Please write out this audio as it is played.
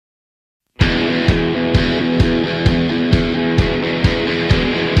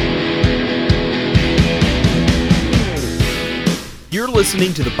You're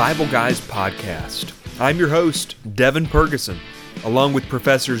listening to the Bible Guys podcast. I'm your host, Devin Pergison, along with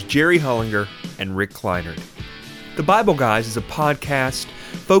professors Jerry Hullinger and Rick Kleinert. The Bible Guys is a podcast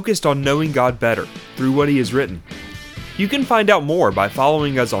focused on knowing God better through what He has written. You can find out more by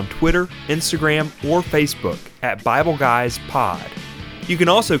following us on Twitter, Instagram, or Facebook at Bible Guys Pod. You can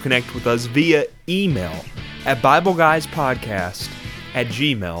also connect with us via email at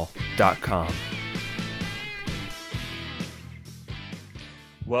BibleGuysPodcast@gmail.com.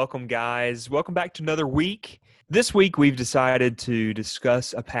 Welcome, guys. Welcome back to another week. This week, we've decided to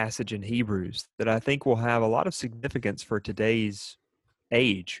discuss a passage in Hebrews that I think will have a lot of significance for today's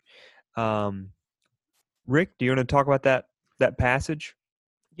age. Rick, do you want to talk about that passage?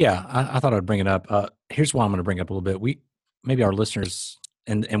 Yeah, I thought I'd bring it up. Here's why I'm going to bring it up a little bit. Maybe our listeners,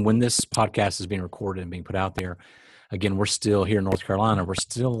 and when this podcast is being recorded and being put out there, again, we're still here in North Carolina. We're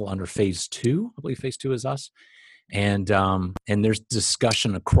still under phase 2. I believe phase 2 is us. And there's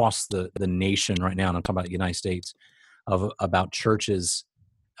discussion across the nation right now, and I'm talking about the United States, about churches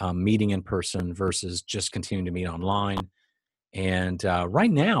meeting in person versus just continuing to meet online. And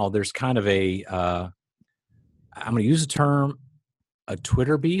right now, there's kind of I'm going to use the term, a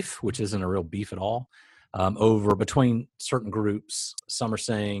Twitter beef, which isn't a real beef at all, over between certain groups. Some are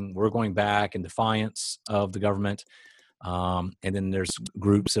saying we're going back in defiance of the government. And then there's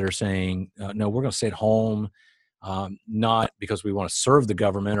groups that are saying, no, we're going to stay at home. Not because we want to serve the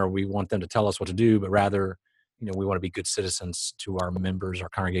government or we want them to tell us what to do, but rather, we want to be good citizens to our members, our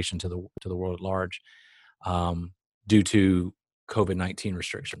congregation, to the world at large, due to COVID-19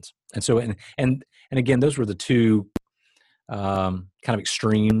 restrictions. And so, and again, those were the two kind of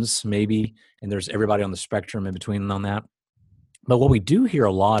extremes, maybe, and there's everybody on the spectrum in between on that. But what we do hear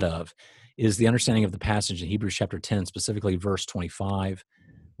a lot of is the understanding of the passage in Hebrews chapter 10, specifically verse 25.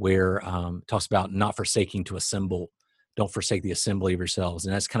 Where it talks about not forsaking to assemble, don't forsake the assembly of yourselves.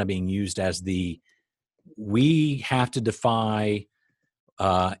 And that's kind of being used as we have to defy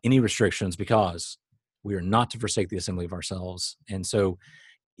any restrictions because we are not to forsake the assembly of ourselves. And so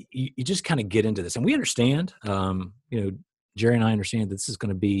you just kind of get into this. And we understand, Jerry and I understand that this is going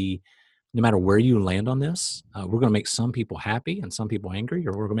to be, no matter where you land on this, we're going to make some people happy and some people angry,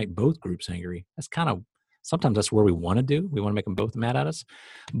 or we're going to make both groups angry. Sometimes that's where we want to do. We want to make them both mad at us.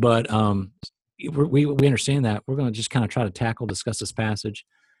 But we understand that. We're going to just kind of try to discuss this passage.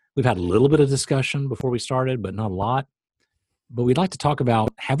 We've had a little bit of discussion before we started, but not a lot. But we'd like to talk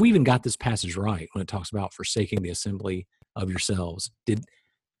about, have we even got this passage right when it talks about forsaking the assembly of yourselves?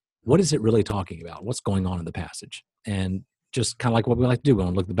 What is it really talking about? What's going on in the passage? And just kind of like what we like to do, we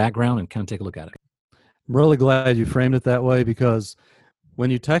want to look at the background and kind of take a look at it. I'm really glad you framed it that way, because when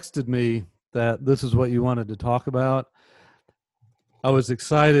you texted me that this is what you wanted to talk about, I was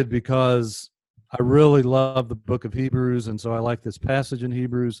excited because I really love the book of Hebrews, and so I like this passage in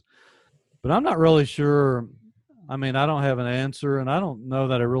Hebrews, but I'm not really sure. I don't have an answer, and I don't know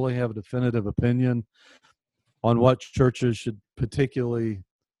that I really have a definitive opinion on what churches should particularly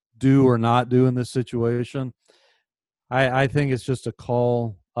do or not do in this situation. I think it's just a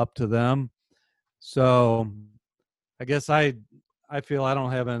call up to them. So I guess I feel I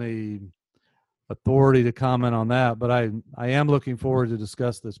don't have any authority to comment on that, but I am looking forward to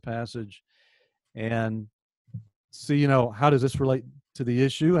discuss this passage and see, how does this relate to the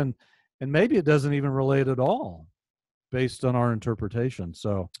issue, and maybe it doesn't even relate at all based on our interpretation.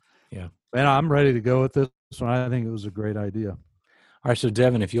 So, yeah, and I'm ready to go with this one. I think it was a great idea. All right, so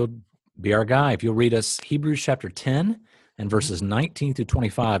Devin, if you'll be our guy, if you'll read us Hebrews chapter 10 and verses 19 through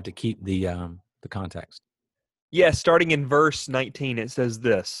 25 to keep the context. Yes, starting in verse 19, it says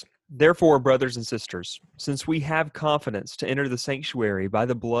this: Therefore, brothers and sisters, since we have confidence to enter the sanctuary by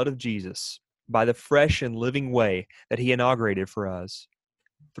the blood of Jesus, by the fresh and living way that He inaugurated for us,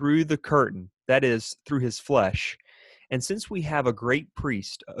 through the curtain, that is, through His flesh, and since we have a great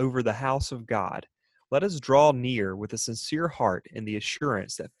priest over the house of God, let us draw near with a sincere heart in the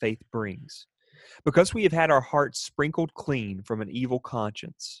assurance that faith brings, because we have had our hearts sprinkled clean from an evil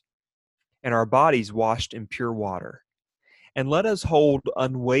conscience, and our bodies washed in pure water. And let us hold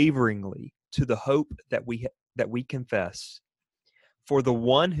unwaveringly to the hope that we confess. For the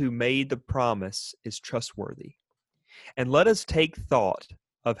one who made the promise is trustworthy. And let us take thought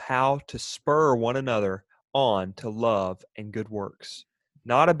of how to spur one another on to love and good works,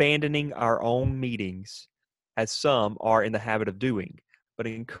 not abandoning our own meetings, as some are in the habit of doing, but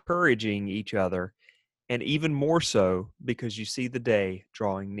encouraging each other, and even more so because you see the day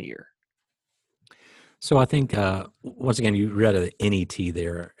drawing near. So I think, once again, you read an NET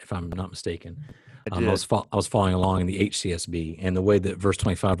there, if I'm not mistaken. I was following along in the HCSB, and the way that verse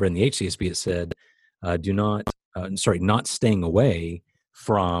 25 read in the HCSB, it said, do not not staying away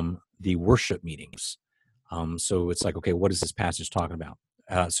from the worship meetings. So it's like, okay, what is this passage talking about?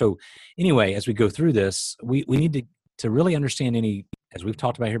 So anyway, as we go through this, we need to really understand as we've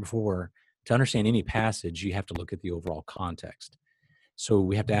talked about here before, to understand any passage, you have to look at the overall context. So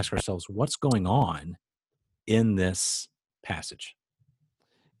we have to ask ourselves, what's going on in this passage?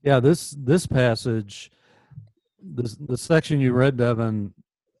 Yeah, this passage, the section you read, Devin,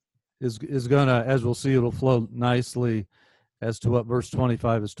 is gonna, as we'll see, it'll flow nicely as to what verse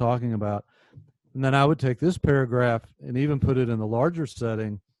 25 is talking about. And then I would take this paragraph and even put it in the larger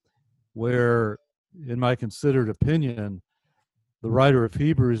setting where, in my considered opinion, the writer of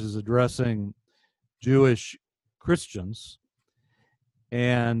Hebrews is addressing Jewish Christians,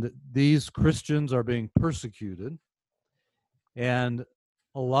 and these Christians are being persecuted. And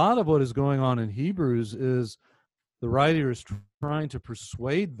a lot of what is going on in Hebrews is the writer is trying to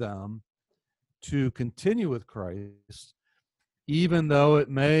persuade them to continue with Christ, even though it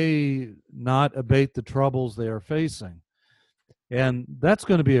may not abate the troubles they are facing. And that's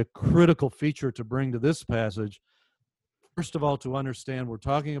going to be a critical feature to bring to this passage. First of all, to understand we're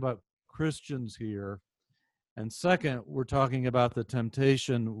talking about Christians here. And second, we're talking about the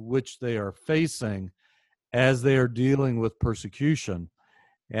temptation which they are facing as they are dealing with persecution.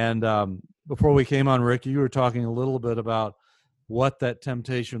 And before we came on, Rick, you were talking a little bit about what that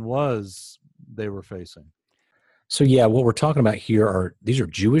temptation was they were facing. So yeah, what we're talking about here these are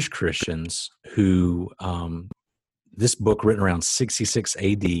Jewish Christians who, this book written around 66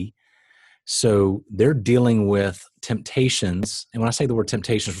 AD. So they're dealing with temptations. And when I say the word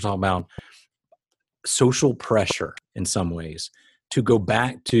temptations, we're talking about social pressure in some ways to go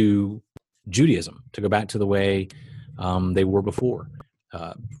back to Judaism, to go back to the way they were before,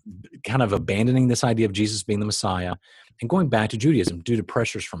 kind of abandoning this idea of Jesus being the Messiah and going back to Judaism due to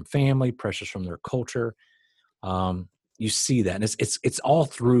pressures from family, pressures from their culture. You see that, and it's all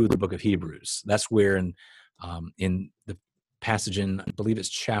through the book of Hebrews. That's where in the passage in, I believe it's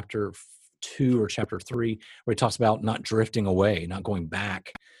chapter 2 or chapter 3, where he talks about not drifting away, not going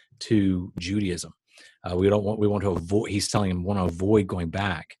back to Judaism. We want to avoid. He's telling him want to avoid going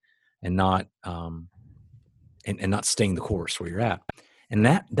back and not and not staying the course where you're at. And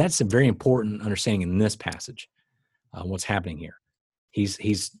that's a very important understanding in this passage. What's happening here?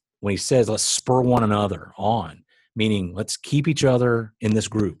 He's when he says let's spur one another on, meaning let's keep each other in this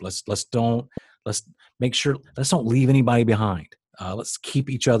group. Let's make sure let's don't leave anybody behind. Let's keep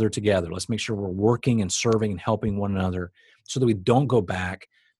each other together. Let's make sure we're working and serving and helping one another so that we don't go back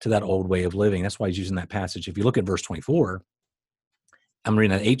to that old way of living. That's why he's using that passage. If you look at verse 24, I'm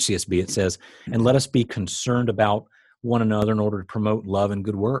reading at HCSB, it says, and let us be concerned about one another in order to promote love and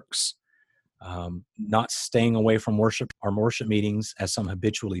good works, not staying away from our worship meetings as some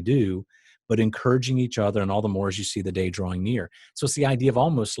habitually do, but encouraging each other, and all the more as you see the day drawing near. So it's the idea of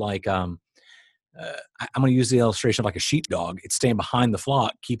almost like, I'm going to use the illustration of like a sheepdog. It's staying behind the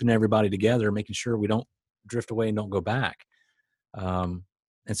flock, keeping everybody together, making sure we don't drift away and don't go back.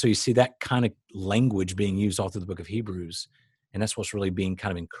 And so you see that kind of language being used all through the book of Hebrews. And that's what's really being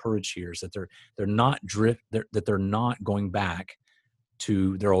kind of encouraged here, is that they're not going back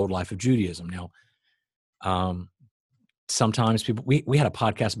to their old life of Judaism. Now, sometimes people, we had a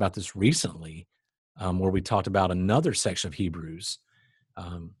podcast about this recently, where we talked about another section of Hebrews,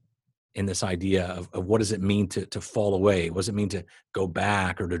 in this idea of what does it mean to fall away? What does it mean to go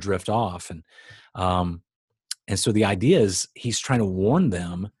back or to drift off? And so the idea is he's trying to warn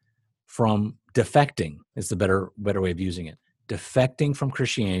them from defecting, is the better way of using it. Defecting from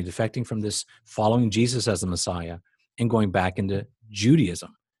Christianity, defecting from this following Jesus as the Messiah, and going back into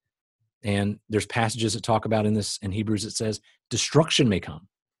Judaism. And there's passages that talk about in Hebrews, it says destruction may come.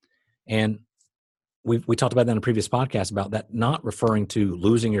 And we talked about that in a previous podcast, about that not referring to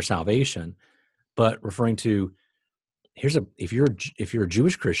losing your salvation, but referring to if you're a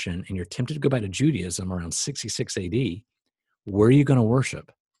Jewish Christian and you're tempted to go back to Judaism around 66 AD, where are you going to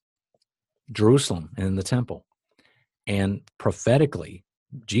worship? Jerusalem and in the temple. And prophetically,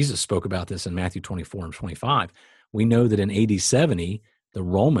 Jesus spoke about this in Matthew 24 and 25. We know that in AD 70, the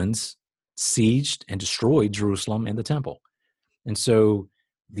Romans sieged and destroyed Jerusalem and the temple. And so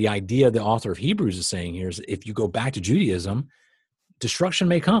the idea the author of Hebrews is saying here is if you go back to Judaism, destruction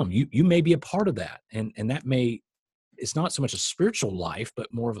may come. You may be a part of that. And that it's not so much a spiritual life,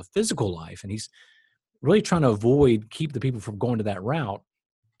 but more of a physical life. And he's really trying to keep the people from going to that route.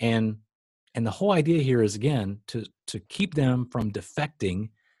 And the whole idea here is, again, to keep them from defecting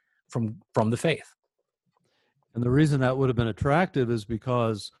from the faith. And the reason that would have been attractive is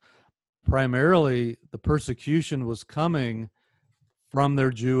because primarily the persecution was coming from their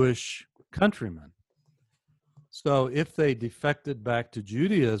Jewish countrymen. So if they defected back to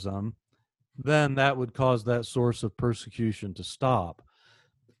Judaism, then that would cause that source of persecution to stop.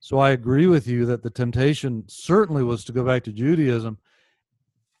 So I agree with you that the temptation certainly was to go back to Judaism.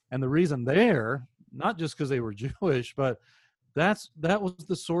 And the reason there, not just because they were Jewish, but that was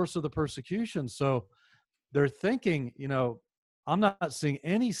the source of the persecution. So they're thinking, I'm not seeing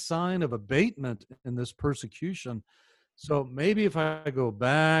any sign of abatement in this persecution. So maybe if I go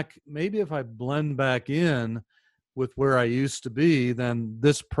back, maybe if I blend back in with where I used to be, then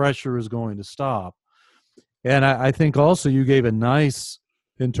this pressure is going to stop. And I think also you gave a nice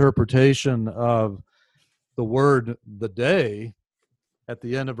interpretation of the word the day at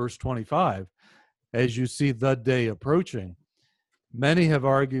the end of verse 25, as you see the day approaching. Many have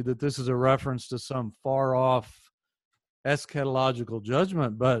argued that this is a reference to some far off eschatological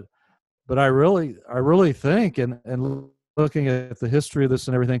judgment, but I really think, and looking at the history of this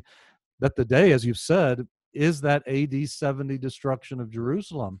and everything, that the day, as you've said, is that AD 70 destruction of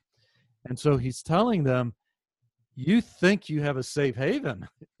Jerusalem. And so he's telling them, you think you have a safe haven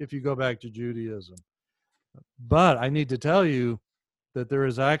if you go back to Judaism. But I need to tell you that there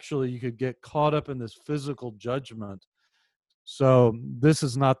is actually, you could get caught up in this physical judgment. So this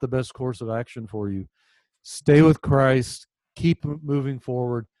is not the best course of action for you. Stay with Christ, keep moving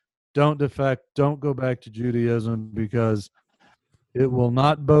forward. Don't defect, don't go back to Judaism, because it will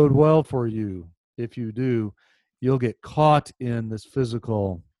not bode well for you. If you do, you'll get caught in this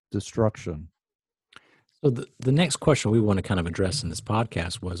physical destruction. So the next question we want to kind of address in this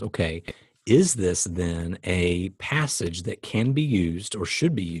podcast was, okay, is this then a passage that can be used or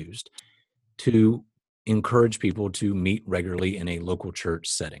should be used to encourage people to meet regularly in a local church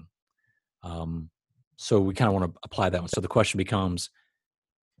setting? So we kind of want to apply that one. So the question becomes,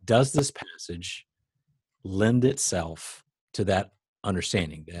 does this passage lend itself to that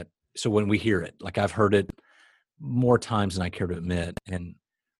understanding? That so when we hear it, like I've heard it more times than I care to admit, and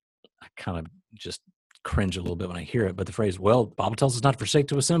I kind of just cringe a little bit when I hear it, but the phrase, well, the Bible tells us not to forsake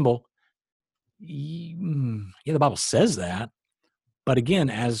to assemble. Yeah, the Bible says that. But again,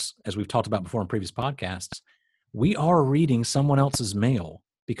 as we've talked about before in previous podcasts, we are reading someone else's mail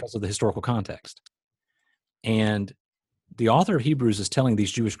because of the historical context. And the author of Hebrews is telling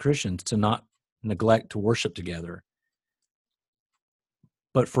these Jewish Christians to not neglect to worship together,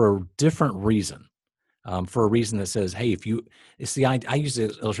 but for a different reason. For a reason that says, hey, I use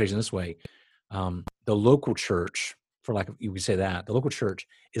the illustration this way. The local church, for like you would say that, the local church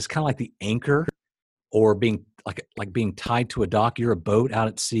is kind of like the anchor, or being like being tied to a dock. You're a boat out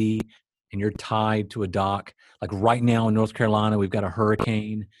at sea and you're tied to a dock. Like right now in North Carolina, we've got a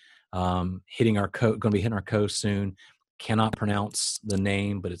hurricane going to be hitting our coast soon. Cannot pronounce the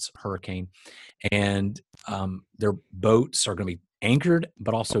name, but it's hurricane. And their boats are going to be anchored,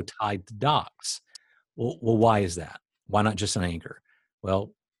 but also tied to docks. Well, why is that? Why not just an anchor?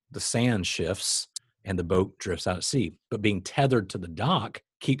 Well, the sand shifts and the boat drifts out at sea. But being tethered to the dock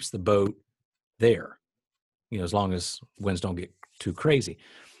keeps the boat there, as long as winds don't get too crazy.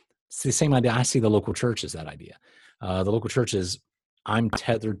 It's the same idea. I see the local church as that idea. The local church is, I'm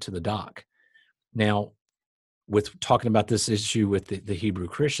tethered to the dock. Now, with talking about this issue with the Hebrew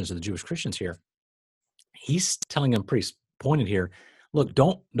Christians or the Jewish Christians here, he's telling them pretty pointed here, look,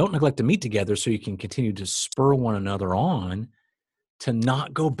 don't neglect to meet together so you can continue to spur one another on to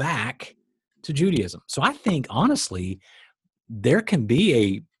not go back to Judaism. So I think, honestly, there can be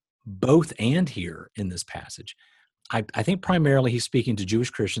a both and here in this passage. I think primarily he's speaking to Jewish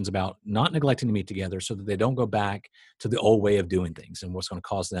Christians about not neglecting to meet together so that they don't go back to the old way of doing things and what's going to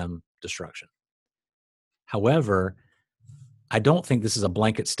cause them destruction. However, I don't think this is a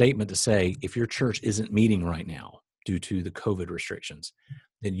blanket statement to say if your church isn't meeting right now due to the COVID restrictions,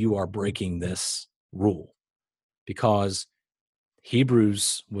 then you are breaking this rule. Because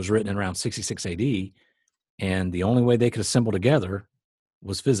Hebrews was written in around 66 AD, and the only way they could assemble together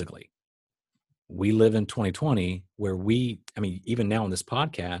was physically. We live in 2020 where even now in this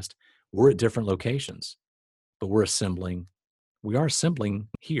podcast, we're at different locations, but we're assembling. We are assembling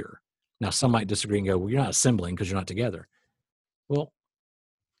here. Now, some might disagree and go, well, you're not assembling because you're not together. Well,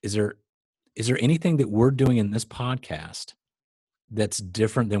 is there anything that we're doing in this podcast that's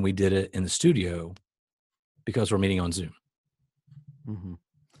different than we did it in the studio because we're meeting on Zoom? Mm-hmm.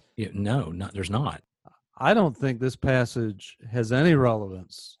 Yeah, no, there's not. I don't think this passage has any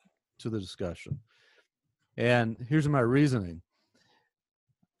relevance to the discussion. And here's my reasoning.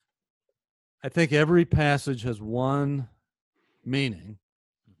 I think every passage has one meaning,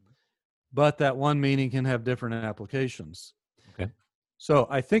 but that one meaning can have different applications. Okay. So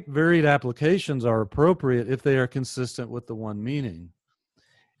I think varied applications are appropriate if they are consistent with the one meaning.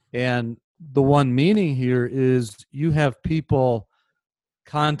 And the one meaning here is you have people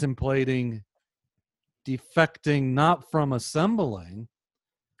contemplating defecting not from assembling,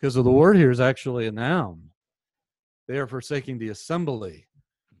 because of the word here is actually a noun. They are forsaking the assembly.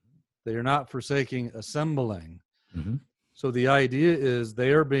 They are not forsaking assembling. Mm-hmm. So the idea is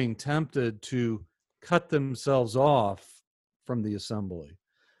they are being tempted to cut themselves off from the assembly.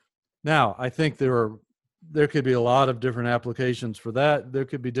 Now, I think there could be a lot of different applications for that. There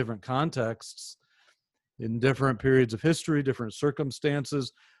could be different contexts in different periods of history, different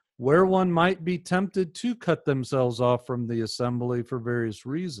circumstances, where one might be tempted to cut themselves off from the assembly for various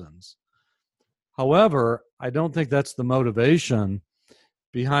reasons. However, I don't think that's the motivation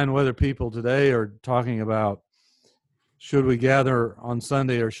behind whether people today are talking about should we gather on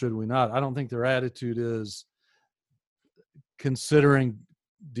Sunday or should we not. I don't think their attitude is considering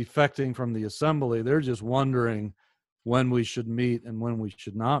defecting from the assembly. They're just wondering when we should meet and when we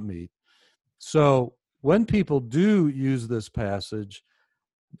should not meet. So when people do use this passage,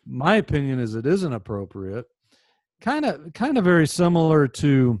 my opinion is it isn't appropriate. Kind of very similar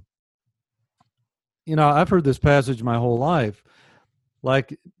to, I've heard this passage my whole life.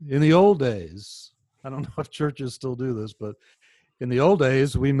 Like in the old days, I don't know if churches still do this, but in the old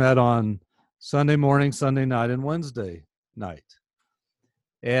days, we met on Sunday morning, Sunday night, and Wednesday night.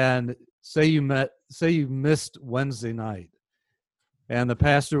 And say you missed Wednesday night, and the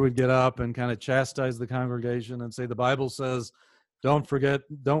pastor would get up and kind of chastise the congregation and say, the Bible says, don't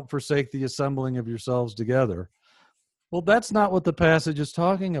forsake the assembling of yourselves together. Well, that's not what the passage is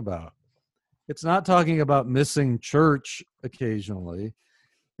talking about. It's not talking about missing church occasionally.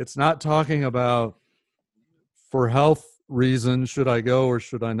 It's not talking about, for health reasons, should I go or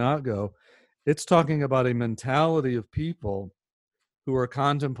should I not go? It's talking about a mentality of people who are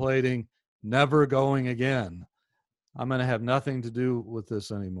contemplating never going again. I'm going to have nothing to do with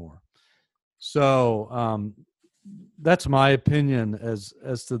this anymore. So that's my opinion as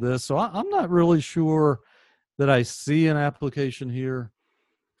to this. So I'm not really sure that I see an application here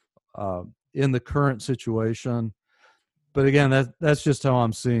in the current situation. But again, that's just how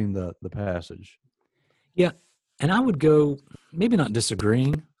I'm seeing the passage. Yeah, and I would go, maybe not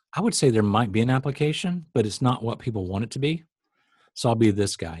disagreeing. I would say there might be an application, but it's not what people want it to be. So I'll be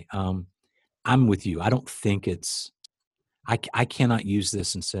this guy. I'm with you. I don't think it's, I cannot use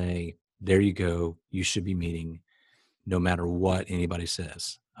this and say, there you go, you should be meeting no matter what anybody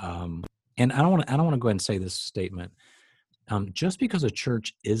says. And I don't want to go ahead and say this statement. Just because a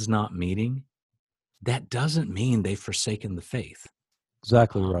church is not meeting, that doesn't mean they've forsaken the faith.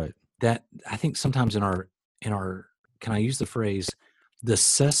 Exactly right. That I think sometimes in our, can I use the phrase, the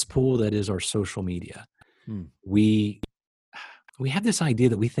cesspool that is our social media, we have this idea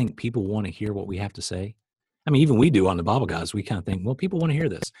that we think people want to hear what we have to say. I mean, even we do on the Bible Guys, we kind of think, well, people want to hear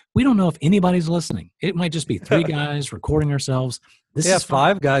this. We don't know if anybody's listening. It might just be three guys recording ourselves. This is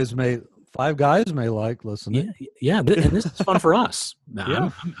fun. five guys may like listening. Yeah, and this is fun for us. Yeah.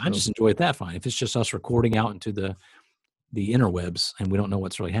 I just enjoy it that fine. If it's just us recording out into the interwebs and we don't know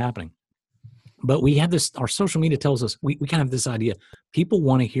what's really happening. But we have this, our social media tells us, we kind of have this idea, people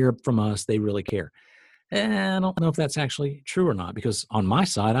want to hear from us, they really care. And I don't know if that's actually true or not, because on my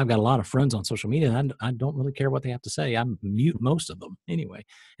side, I've got a lot of friends on social media, and I don't really care what they have to say. I mute most of them anyway,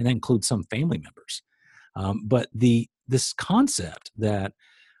 and that includes some family members. But this concept that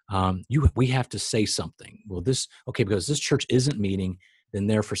we have to say something. Well, because this church isn't meeting, then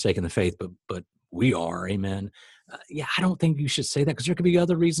they're forsaking the faith, but we are, amen. I don't think you should say that, because there could be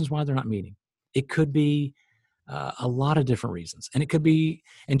other reasons why they're not meeting. It could be a lot of different reasons, and it could be,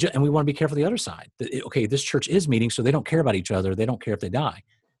 and we want to be careful the other side. That, this church is meeting, so they don't care about each other. They don't care if they die.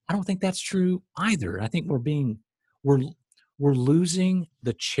 I don't think that's true either. I think we're losing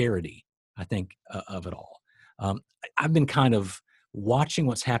the charity, I think, of it all. I've been kind of watching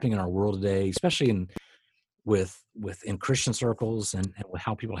what's happening in our world today, especially in Christian circles and with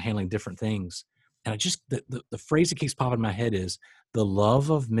how people are handling different things. And I just, the phrase that keeps popping in my head is, the love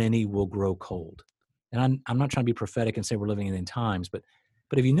of many will grow cold. And I'm not trying to be prophetic and say we're living in end times, but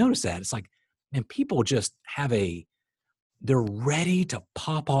if you notice that, it's like, man, people just they're ready to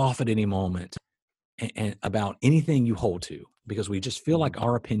pop off at any moment and about anything you hold to, because we just feel like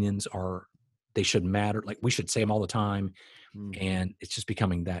our opinions they should matter. Like we should say them all the time. And it's just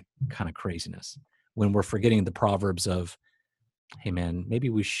becoming that kind of craziness when we're forgetting the proverbs of, hey man, maybe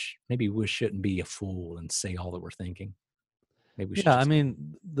we shouldn't be a fool and say all that we're thinking. Maybe we should. I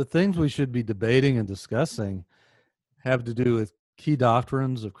mean, the things we should be debating and discussing have to do with key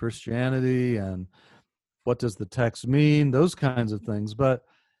doctrines of Christianity and what does the text mean, those kinds of things. But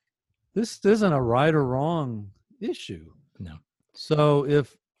this isn't a right or wrong issue. No. So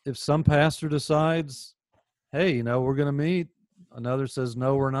if if some pastor decides, hey, we're going to meet, another says,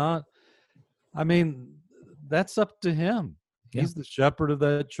 no, we're not. I mean, that's up to him. Yeah. He's the shepherd of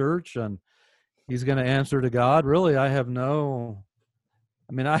that church, and he's going to answer to God. Really, I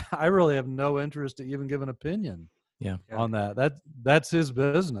really have no interest to even give an opinion on that. That's his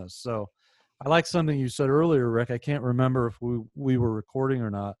business. So I like something you said earlier, Rick. I can't remember if we were recording or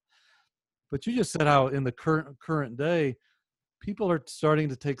not, but you just said how in the current day, people are starting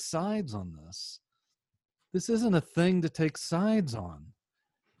to take sides on this. This isn't a thing to take sides on.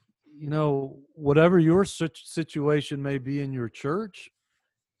 Whatever your situation may be in your church,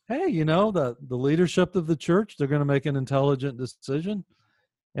 hey, the leadership of the church, they're going to make an intelligent decision.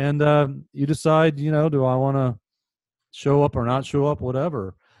 And you decide, do I want to show up or not show up,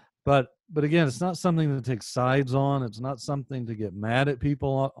 whatever. But again, it's not something to take sides on. It's not something to get mad at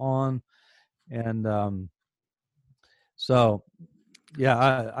people on. And so, yeah,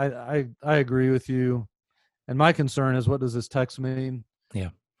 I agree with you. And my concern is, what does this text mean? Yeah.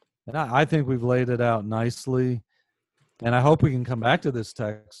 And I think we've laid it out nicely. And I hope we can come back to this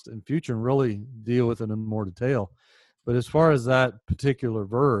text in future and really deal with it in more detail. But as far as that particular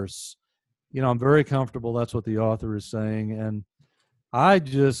verse, I'm very comfortable that's what the author is saying. And I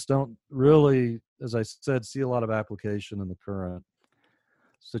just don't really, as I said, see a lot of application in the current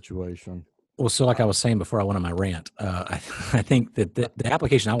situation. Well, so like I was saying before I went on my rant, I think that the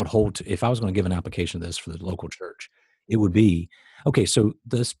application I would hold to, if I was going to give an application of this for the local church, it would be, okay, so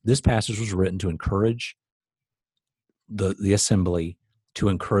this passage was written to encourage the assembly, to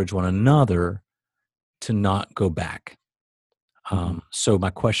encourage one another to not go back. So my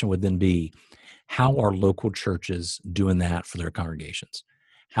question would then be, how are local churches doing that for their congregations?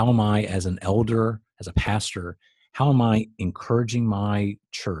 How am I, as an elder, as a pastor, how am I encouraging my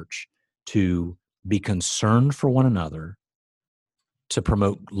church to be concerned for one another, to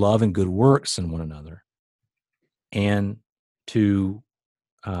promote love and good works in one another, and to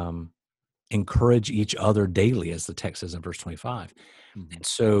encourage each other daily, as the text says in verse 25. And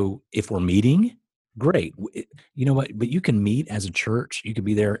so if we're meeting, great. You know what? But you can meet as a church. You could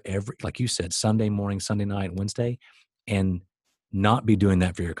be there like you said, Sunday morning, Sunday night, Wednesday, and not be doing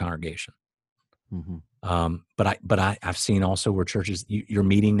that for your congregation. But I've seen also where churches, you're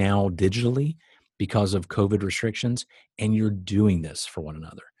meeting now digitally because of COVID restrictions, and you're doing this for one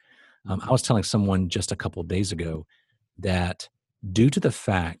another. I was telling someone just a couple of days ago that due to the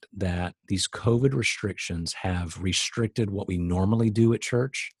fact that these COVID restrictions have restricted what we normally do at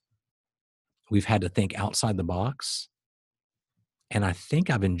church, we've had to think outside the box. And I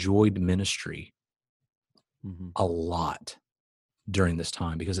think I've enjoyed ministry a lot during this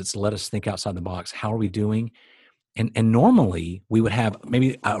time, because it's let us think outside the box. How are we doing? And normally we would have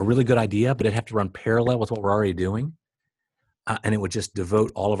maybe a really good idea, but it'd have to run parallel with what we're already doing. And it would just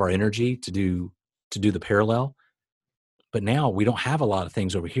devote all of our energy to do the parallel. But now we don't have a lot of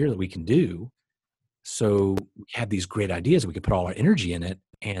things over here that we can do. So we have these great ideas. We could put all our energy in it,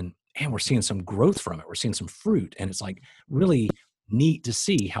 and we're seeing some growth from it. We're seeing some fruit. And it's like really neat to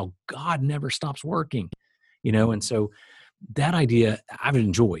see how God never stops working, and so that idea I've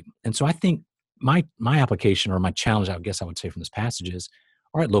enjoyed. And so I think my application, or my challenge, I guess I would say, from this passage is,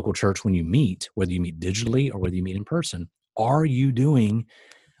 all right, local church, when you meet, whether you meet digitally or whether you meet in person, are you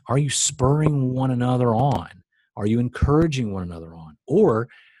spurring one another on? Are you encouraging one another on? Or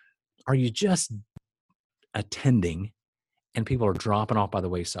are you just attending and people are dropping off by the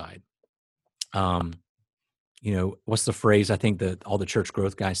wayside? What's the phrase I think that all the church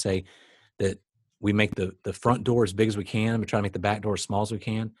growth guys say, that we make the front door as big as we can, and we try to make the back door as small as we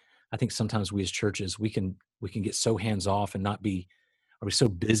can? I think sometimes we as churches, we can get so hands off and are we so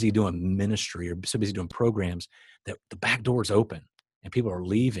busy doing ministry or so busy doing programs that the back door is open and people are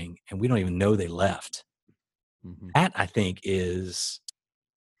leaving and we don't even know they left. That, I think, is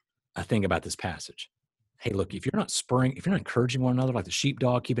a thing about this passage. Hey, look, if you're not encouraging one another like the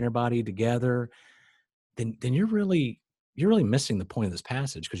sheepdog, keeping everybody together, then you're really missing the point of this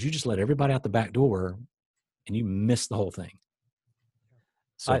passage, because you just let everybody out the back door and you miss the whole thing.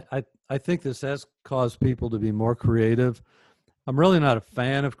 So I think this has caused people to be more creative. I'm really not a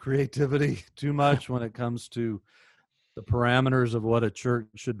fan of creativity too much when it comes to the parameters of what a church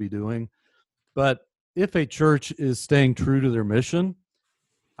should be doing. But if a church is staying true to their mission,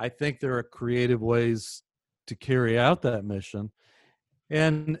 I think there are creative ways to carry out that mission.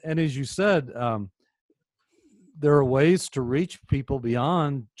 And as you said, there are ways to reach people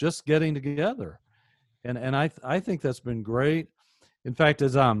beyond just getting together. And I think that's been great. In fact,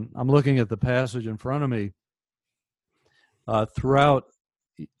 as I'm looking at the passage in front of me, throughout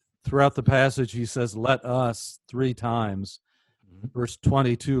the passage, he says, "Let us" 3 times. Verse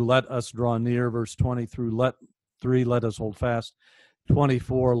 22, let us draw near. Verse 23, let us hold fast.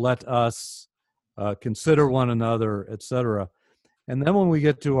 24, let us consider one another, etc. And then when we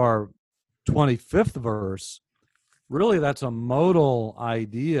get to our 25th verse, really that's a modal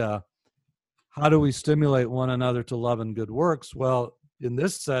idea. How do we stimulate one another to love and good works? Well, in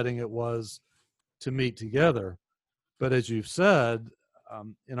this setting, it was to meet together. But as you've said,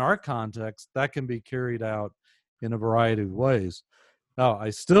 in our context, that can be carried out in a variety of ways. Now, I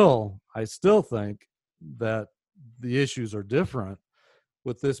still think that the issues are different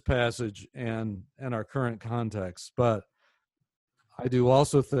with this passage and our current context. But I do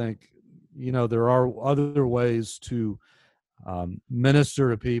also think, there are other ways to minister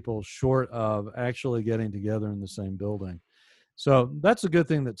to people short of actually getting together in the same building. So that's a good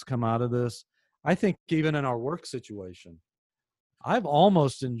thing that's come out of this. I think even in our work situation, I've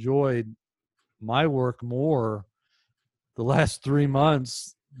almost enjoyed my work more the last 3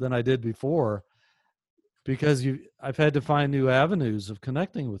 months than I did before, because I've had to find new avenues of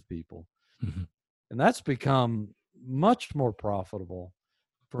connecting with people. Mm-hmm. And that's become much more profitable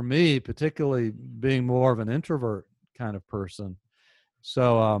for me, particularly being more of an introvert kind of person.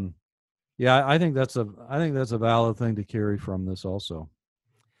 So, yeah, I think that's a valid thing to carry from this also.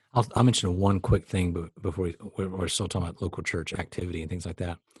 I'll mention one quick thing before we're still talking about local church activity and things like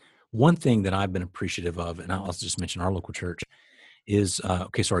that. One thing that I've been appreciative of, and I'll also just mention our local church, is so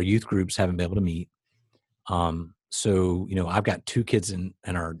our youth groups haven't been able to meet. So I've got 2 kids in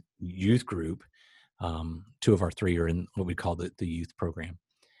our youth group. 2 of our 3 are in what we call the youth program.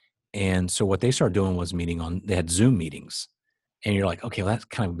 And so what they started doing was they had Zoom meetings, and you're like, okay, well, that's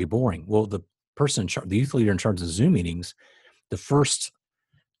kind of be boring. Well, the youth leader in charge of Zoom meetings, the first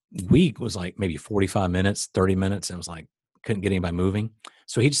week was like maybe 45 minutes, 30 minutes. And it was like, couldn't get anybody moving.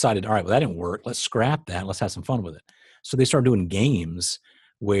 So he decided, all right, well, that didn't work. Let's scrap that. Let's have some fun with it. So they started doing games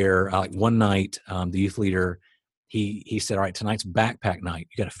where like one night, the youth leader, he said, all right, tonight's backpack night.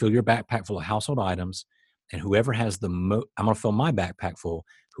 You got to fill your backpack full of household items. And whoever has I'm going to fill my backpack full.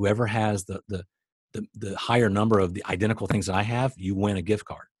 Whoever has the higher number of the identical things that I have, you win a gift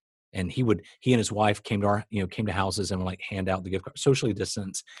card. And he and his wife came to houses and would like hand out the gift card, socially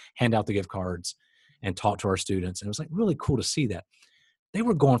distance, hand out the gift cards and talk to our students. And it was like really cool to see that. They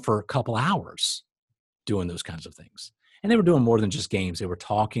were going for a couple hours doing those kinds of things. And they were doing more than just games. They were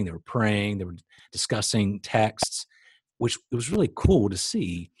talking, they were praying, they were discussing texts, which it was really cool to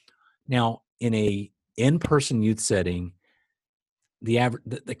see. Now, in a in-person youth setting, there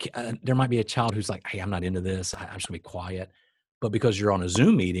might be a child who's like, hey, I'm not into this. I'm just gonna be quiet. But because you're on a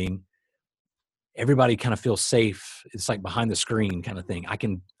Zoom meeting, everybody kind of feels safe. It's like behind the screen kind of thing. I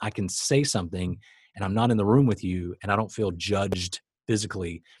can say something and I'm not in the room with you and I don't feel judged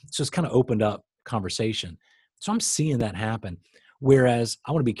physically. So it's kind of opened up conversation. So I'm seeing that happen. Whereas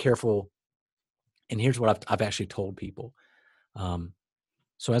I want to be careful. And here's what I've actually told people.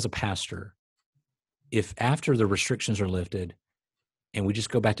 So as a pastor, if after the restrictions are lifted and we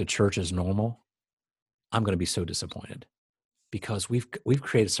just go back to church as normal, I'm going to be so disappointed, because we've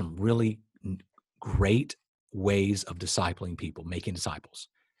created some really great ways of discipling people, making disciples.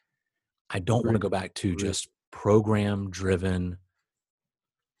 I don't want to go back to just program-driven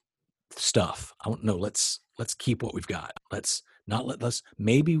stuff. I don't know. Let's keep what we've got.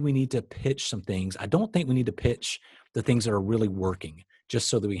 Maybe we need to pitch some things. I don't think we need to pitch the things that are really working just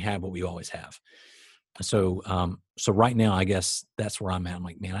so that we have what we always have. So right now, I guess that's where I'm at. I'm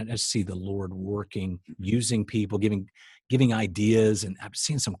like, man, I just see the Lord working, using people, giving ideas, and I've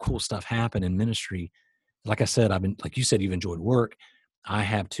seen some cool stuff happen in ministry. Like I said, like you said, you've enjoyed work. I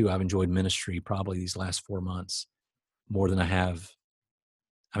have too. I've enjoyed ministry probably these last 4 months more than I have,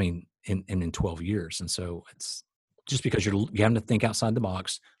 in 12 years. And so it's just because you're having to think outside the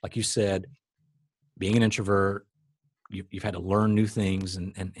box. Like you said, being an introvert, you've had to learn new things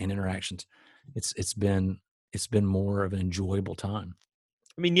and interactions. It's been more of an enjoyable time.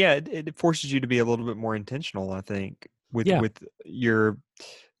 I mean, yeah, it forces you to be a little bit more intentional, I think, with your,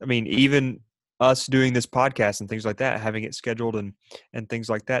 even us doing this podcast and things like that, having it scheduled and things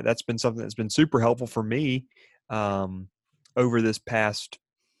like that. That's been something that's been super helpful for me over this past,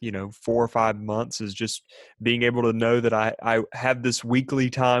 4 or 5 months, is just being able to know that I have this weekly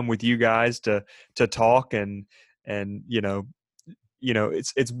time with you guys to talk and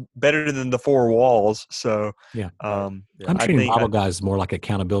it's better than the 4 walls. So yeah, I'm treating Bible guys more like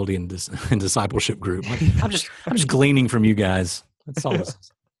accountability and discipleship group. Like, I'm just gleaning from you guys. That's all.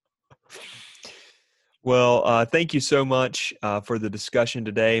 Well, thank you so much for the discussion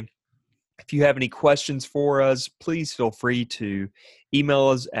today. If you have any questions for us, please feel free to email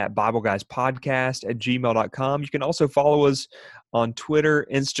us at BibleGuysPodcast@gmail.com. You can also follow us on Twitter,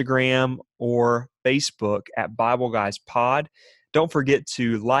 Instagram, or Facebook at Bible Guys Pod. Don't forget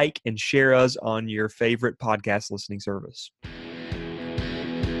to like and share us on your favorite podcast listening service.